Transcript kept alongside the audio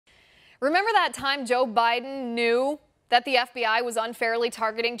Remember that time Joe Biden knew that the FBI was unfairly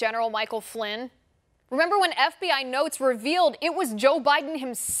targeting General Michael Flynn? Remember when FBI notes revealed it was Joe Biden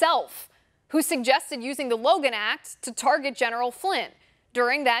himself who suggested using the Logan Act to target General Flynn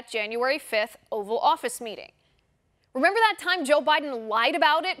during that January 5th Oval Office meeting? Remember that time Joe Biden lied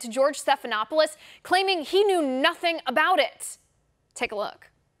about it to George Stephanopoulos, claiming he knew nothing about it? Take a look.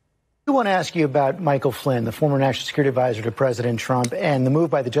 I want to ask you about Michael Flynn, the former national security advisor to President Trump, and the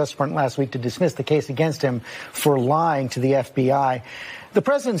move by the Justice Department last week to dismiss the case against him for lying to the FBI. The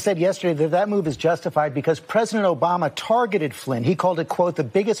president said yesterday that that move is justified because President Obama targeted Flynn. He called it, quote, the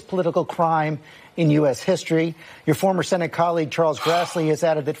biggest political crime in U.S. history. Your former Senate colleague Charles Grassley has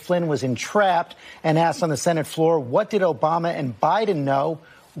added that Flynn was entrapped and asked on the Senate floor, what did Obama and Biden know?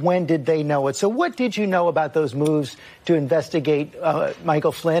 When did they know it? So what did you know about those moves to investigate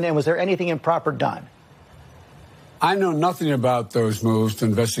Michael Flynn, and was there anything improper done? I know nothing about those moves to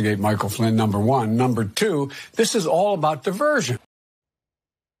investigate Michael Flynn, number one. Number two, this is all about diversion.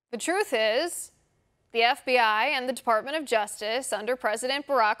 The truth is, the FBI and the Department of Justice under President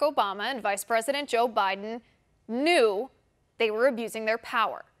Barack Obama and Vice President Joe Biden knew they were abusing their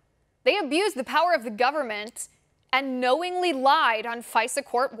power. They abused the power of the government and knowingly lied on FISA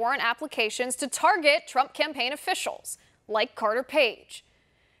court warrant applications to target Trump campaign officials, like Carter Page.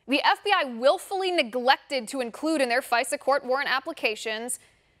 The FBI willfully neglected to include in their FISA court warrant applications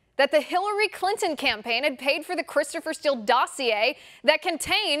that the Hillary Clinton campaign had paid for the Christopher Steele dossier that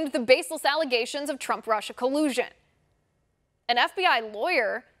contained the baseless allegations of Trump-Russia collusion. An FBI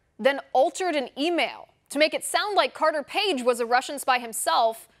lawyer then altered an email to make it sound like Carter Page was a Russian spy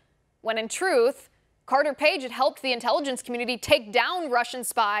himself, when in truth, Carter Page had helped the intelligence community take down Russian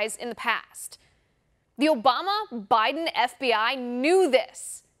spies in the past. The Obama-Biden FBI knew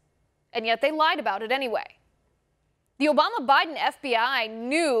this, and yet they lied about it anyway. The Obama-Biden FBI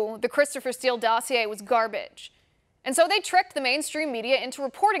knew the Christopher Steele dossier was garbage, and so they tricked the mainstream media into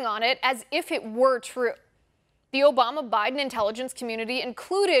reporting on it as if it were true. The Obama-Biden intelligence community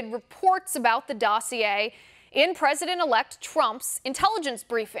included reports about the dossier in President-elect Trump's intelligence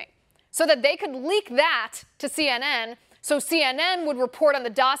briefing, so that they could leak that to CNN, so CNN would report on the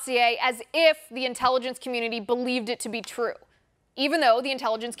dossier as if the intelligence community believed it to be true, even though the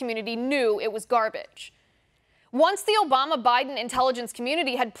intelligence community knew it was garbage. Once the Obama-Biden intelligence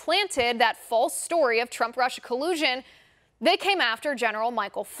community had planted that false story of Trump-Russia collusion, they came after General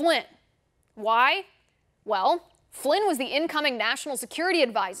Michael Flynn. Why? Well, Flynn was the incoming national security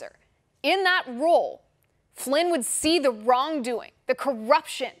advisor. In that role, Flynn would see the wrongdoing, the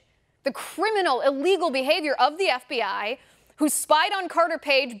corruption, the criminal, illegal behavior of the FBI, who spied on Carter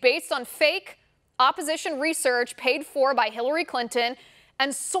Page based on fake opposition research paid for by Hillary Clinton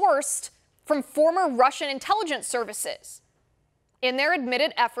and sourced from former Russian intelligence services in their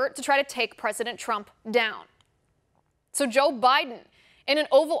admitted effort to try to take President Trump down. So Joe Biden, in an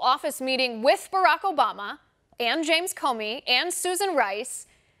Oval Office meeting with Barack Obama and James Comey and Susan Rice,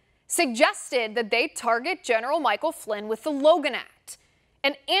 suggested that they target General Michael Flynn with the Logan Act,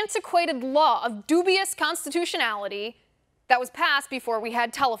 an antiquated law of dubious constitutionality that was passed before we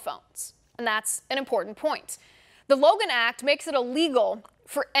had telephones. And that's an important point. The Logan Act makes it illegal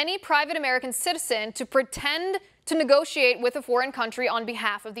for any private American citizen to pretend to negotiate with a foreign country on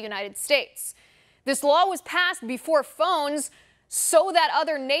behalf of the United States. This law was passed before phones so that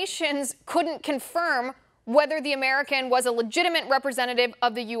other nations couldn't confirm whether the American was a legitimate representative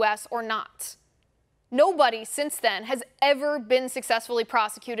of the U.S. or not. Nobody since then has ever been successfully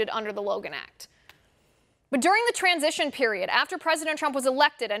prosecuted under the Logan Act. But during the transition period, after President Trump was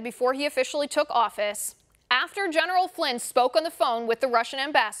elected and before he officially took office, after General Flynn spoke on the phone with the Russian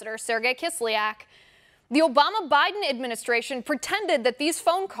ambassador, Sergei Kislyak, the Obama-Biden administration pretended that these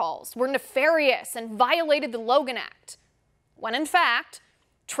phone calls were nefarious and violated the Logan Act, when in fact,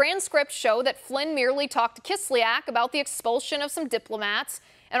 transcripts show that Flynn merely talked to Kislyak about the expulsion of some diplomats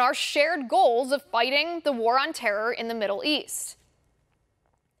and our shared goals of fighting the war on terror in the Middle East.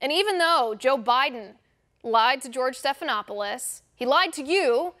 And even though Joe Biden lied to George Stephanopoulos, he lied to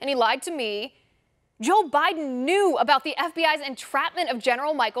you and he lied to me, Joe Biden knew about the FBI's entrapment of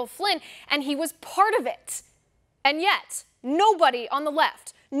General Michael Flynn, and he was part of it. And yet, nobody on the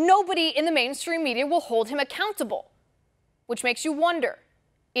left, nobody in the mainstream media will hold him accountable. Which makes you wonder,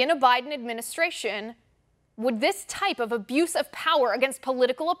 in a Biden administration, would this type of abuse of power against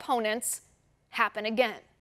political opponents happen again?